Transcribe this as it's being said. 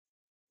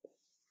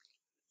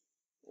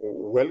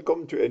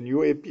Welcome to a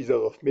new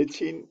episode of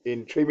Medicine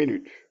in 3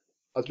 minutes.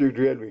 As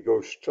usual, we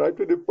go straight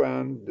to the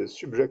point. The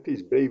subject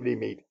is bravely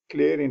made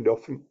clear and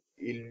often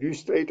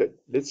illustrated.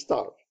 Let's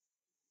start.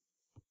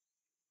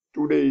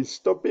 Today's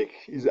topic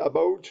is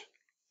about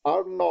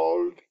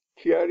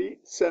Arnold-Chiari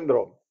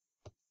syndrome.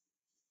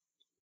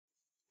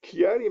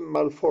 Chiari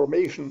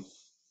malformation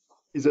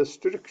is a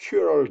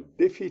structural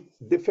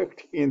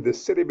defect in the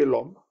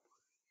cerebellum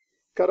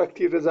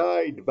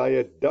characterized by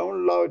a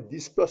downward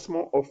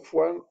displacement of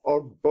one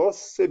or both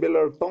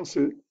cerebellar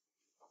tonsils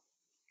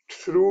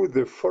through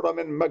the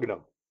foramen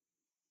magnum.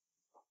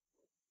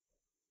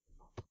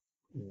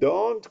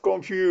 Don't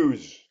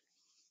confuse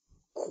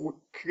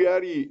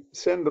Chiari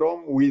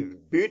syndrome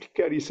with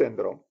Budd-Chiari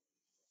syndrome.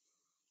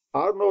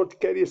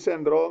 Arnold-Chiari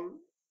syndrome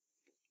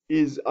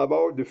is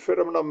about the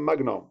foramen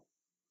magnum.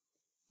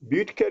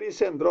 Budd-Chiari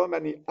syndrome,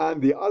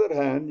 on the other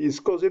hand, is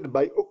caused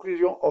by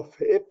occlusion of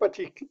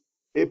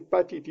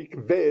hepatic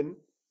vein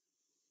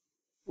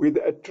with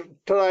a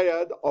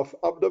triad of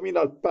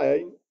abdominal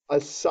pain,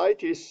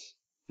 ascites,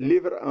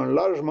 liver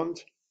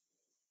enlargement,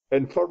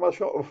 and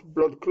formation of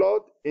blood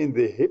clot in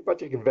the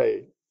hepatic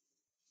vein.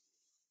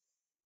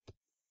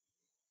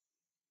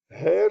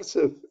 Here's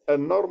a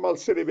normal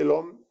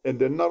cerebellum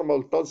and a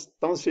normal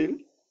tonsil,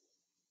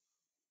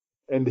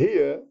 and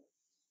here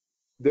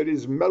there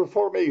is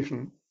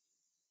malformation,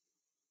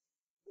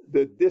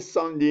 the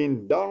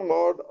descending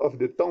downward of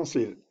the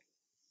tonsil.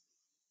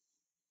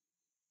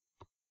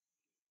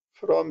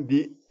 From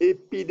the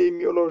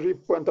epidemiology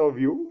point of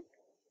view,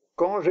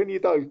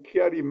 congenital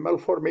Chiari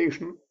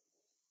malformation,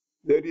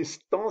 there is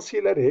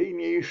tonsillar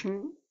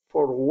herniation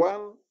for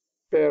 1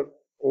 per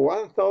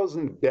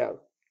 1,000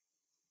 births.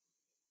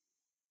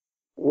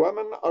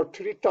 Women are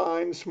 3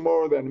 times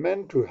more than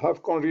men to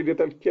have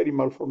congenital Chiari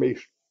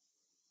malformation.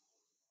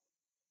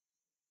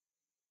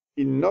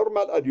 In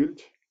normal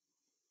adults,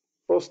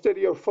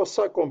 posterior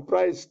fossa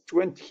comprise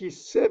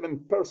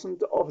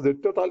 27% of the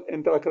total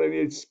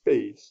intracranial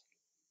space.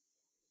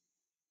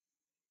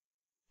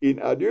 In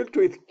adults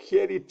with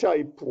Chiari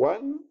type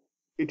 1,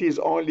 it is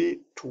only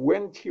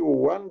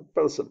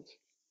 21%.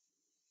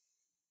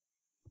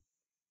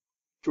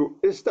 To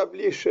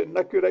establish an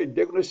accurate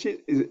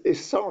diagnosis is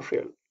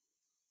essential.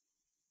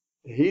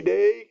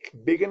 Headache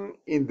begins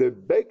in the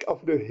back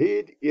of the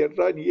head,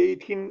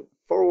 irradiating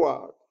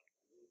forward,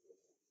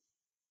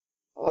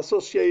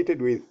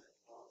 associated with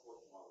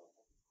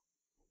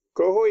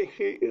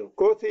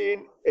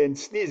coughing and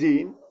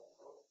sneezing,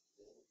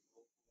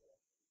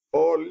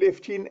 or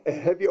lifting a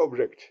heavy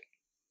object,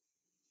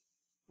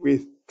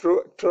 with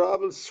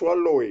trouble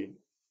swallowing,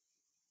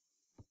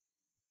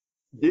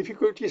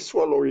 difficulty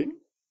swallowing,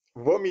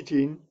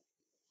 vomiting,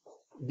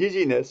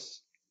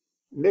 dizziness,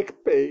 neck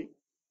pain,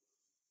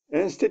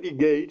 unsteady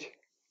gait,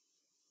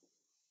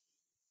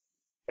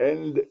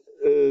 and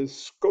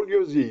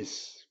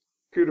scoliosis,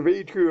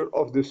 curvature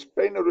of the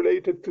spine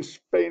related to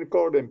spinal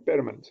cord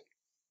impairment.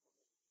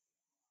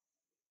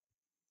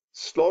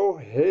 Slow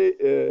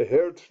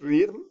heart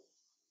rhythm,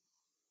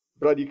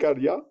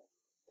 bradycardia,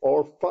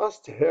 or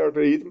fast heart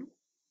rhythm,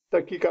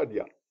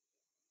 tachycardia.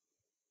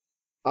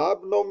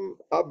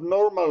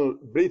 Abnormal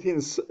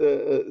breathing,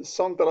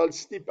 central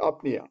sleep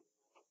apnea.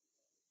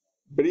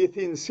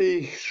 Breathing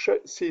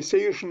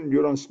cessation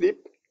during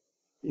sleep.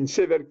 In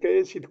severe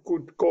cases, it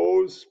could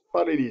cause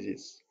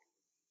paralysis.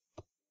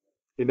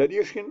 In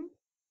addition,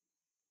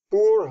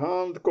 poor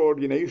hand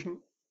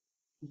coordination,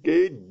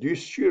 gait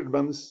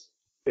disturbance,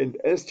 and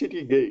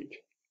unsteady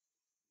gait.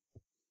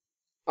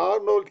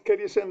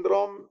 Arnold-Chiari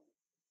syndrome,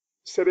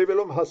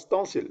 cerebellum has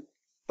tonsil.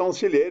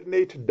 Tonsil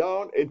herniate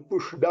down and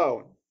push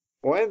down.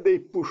 When they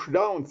push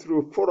down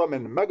through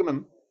foramen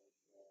magnum,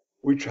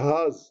 which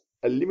has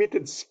a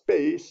limited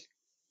space,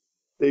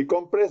 they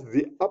compress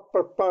the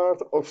upper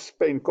part of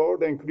spinal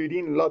cord,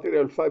 including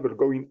lateral fiber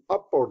going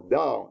up or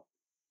down.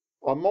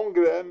 Among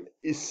them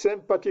is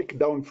sympathetic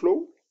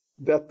downflow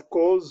that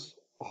causes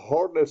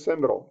Horner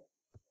syndrome.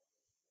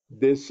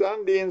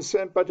 Descending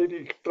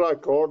sympathetic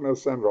tract Horner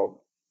syndrome,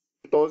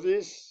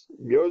 ptosis,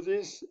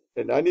 meiosis,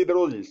 and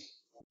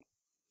anhidrosis.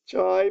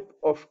 Type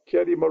of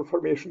Chiari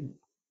malformation.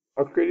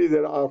 Actually,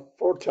 there are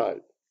 4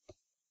 types.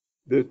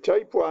 The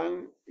type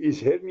 1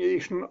 is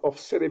herniation of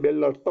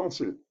cerebellar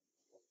tonsil.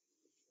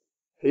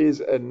 Here is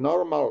a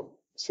normal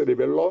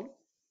cerebellum.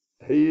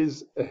 Here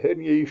is a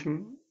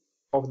herniation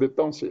of the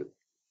tonsil.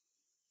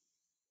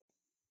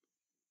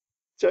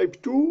 Type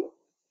 2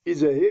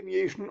 is a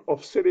herniation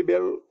of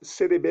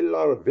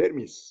cerebellar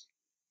vermis.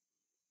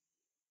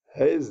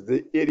 Here is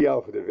the area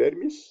of the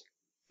vermis,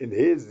 and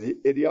here is the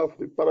area of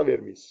the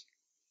paravermis.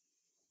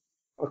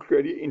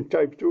 Actually, in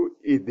type 2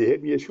 is the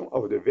herniation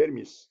of the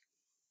vermis,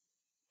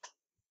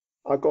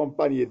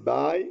 accompanied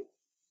by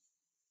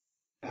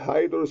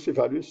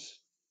hydrocephalus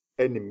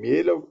and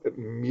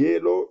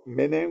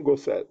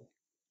myelomeningocele.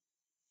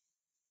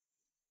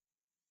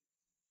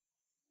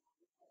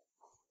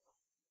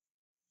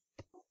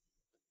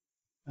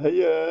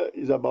 Here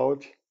is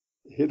about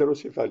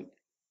hydrocephaly.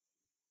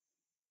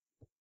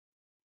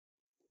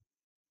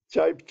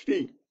 Type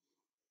 3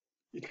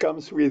 It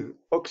comes with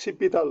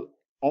occipital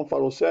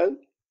omphalocele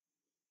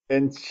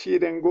and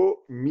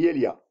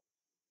syringomyelia,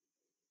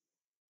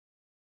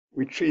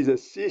 which is a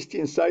cyst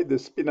inside the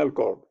spinal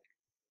cord.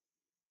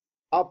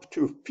 Up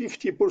to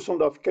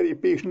 50% of Chiari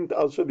patients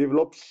also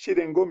develop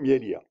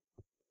syringomyelia.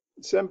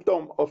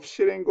 Symptoms of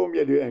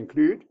syringomyelia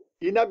include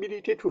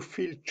inability to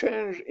feel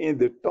change in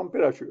the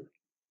temperature.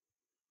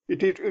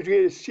 It is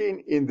usually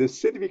seen in the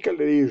cervical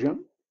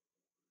region,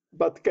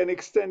 but can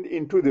extend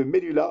into the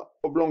medulla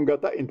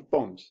oblongata and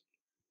pons.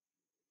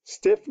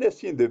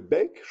 Stiffness in the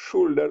back,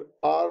 shoulder,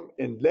 arm,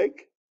 and leg,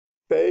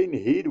 pain,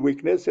 head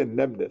weakness, and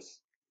numbness.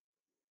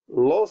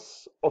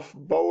 Loss of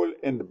bowel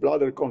and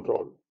bladder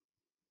control.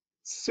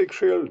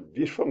 Sexual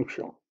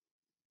dysfunction.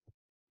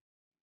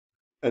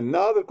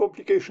 Another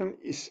complication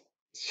is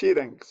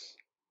Syrinx,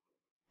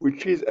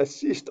 which is a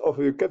cyst of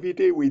a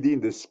cavity within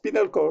the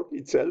spinal cord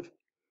itself,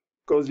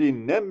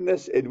 causing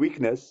numbness and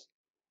weakness.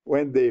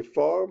 When they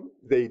form,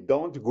 they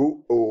don't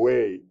go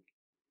away.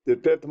 The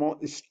treatment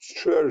is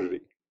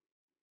surgery.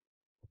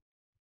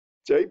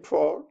 Type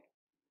 4,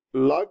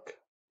 lack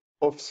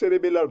of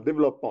cerebellar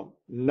development,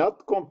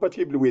 not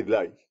compatible with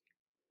life.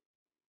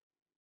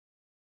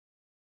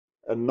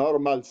 A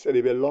normal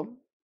cerebellum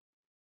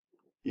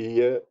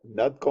is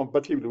not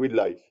compatible with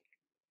life.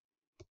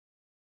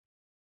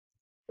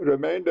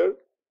 Reminder,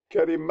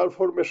 Chiari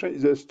malformation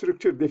is a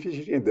structure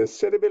deficit in the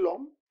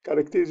cerebellum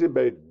characterized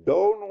by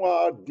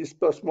downward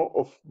displacement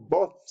of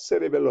both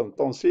cerebellum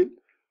tonsil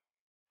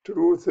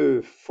through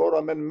the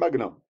foramen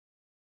magnum.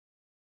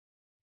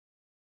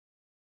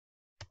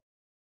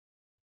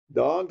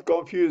 Don't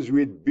confuse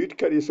with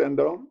Budd-Chiari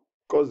syndrome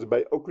caused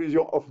by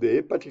occlusion of the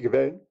hepatic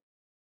vein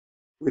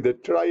with a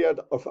triad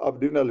of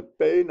abdominal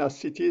pain,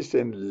 ascites,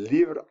 and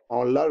liver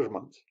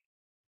enlargement,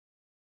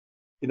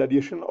 in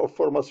addition of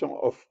formation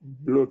of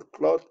blood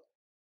clot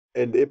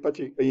and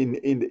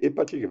in the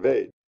hepatic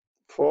vein.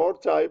 4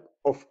 types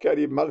of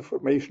Chiari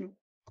malformation.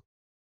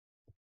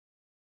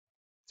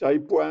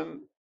 Type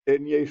 1,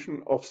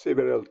 herniation of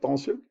several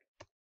tonsil.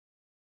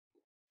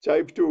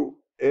 Type 2,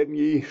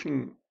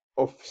 herniation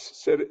of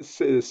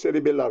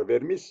cerebellar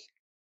vermis.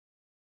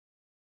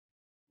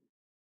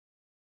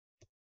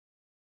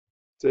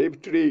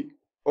 Type 3,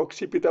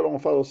 occipital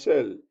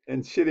omphalocele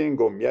and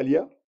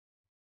syringomyelia.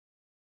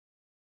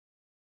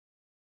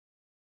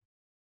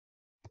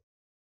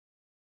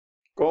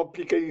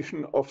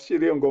 Complication of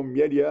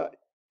syringomyelia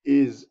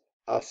is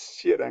a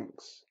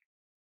syrinx,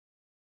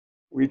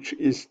 which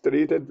is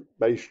treated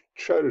by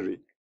surgery.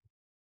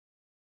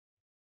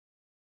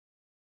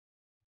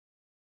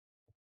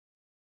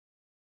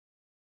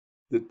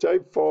 The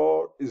type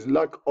 4 is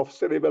lack of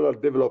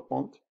cerebellar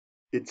development.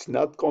 It's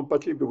not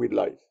compatible with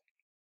life.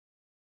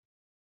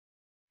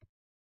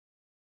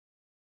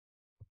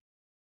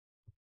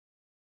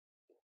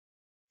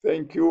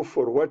 Thank you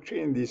for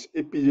watching this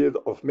episode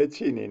of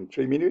Medicine in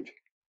 3 minutes.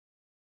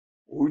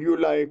 Would you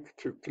like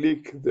to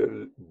click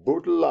the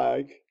button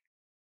like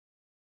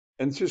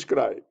and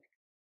subscribe?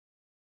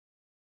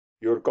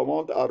 Your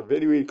comments are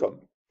very welcome.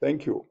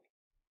 Thank you.